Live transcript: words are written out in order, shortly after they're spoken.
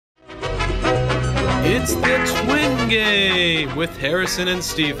It's the Twin Game with Harrison and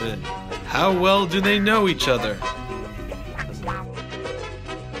Steven. How well do they know each other?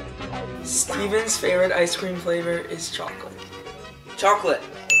 Steven's favorite ice cream flavor is chocolate. Chocolate.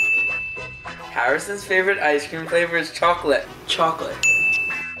 Harrison's favorite ice cream flavor is chocolate. Chocolate.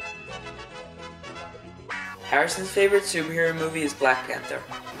 Harrison's favorite superhero movie is Black Panther.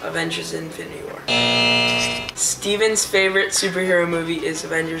 Avengers Infinity War. Steven's favorite superhero movie is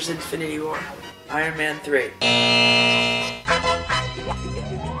Avengers Infinity War. Iron Man 3.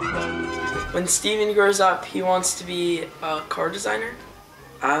 When Steven grows up, he wants to be a car designer.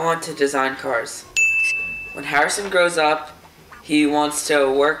 I want to design cars. When Harrison grows up, he wants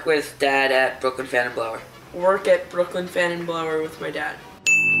to work with Dad at Brooklyn Fan and Blower. Work at Brooklyn Fan and Blower with my dad.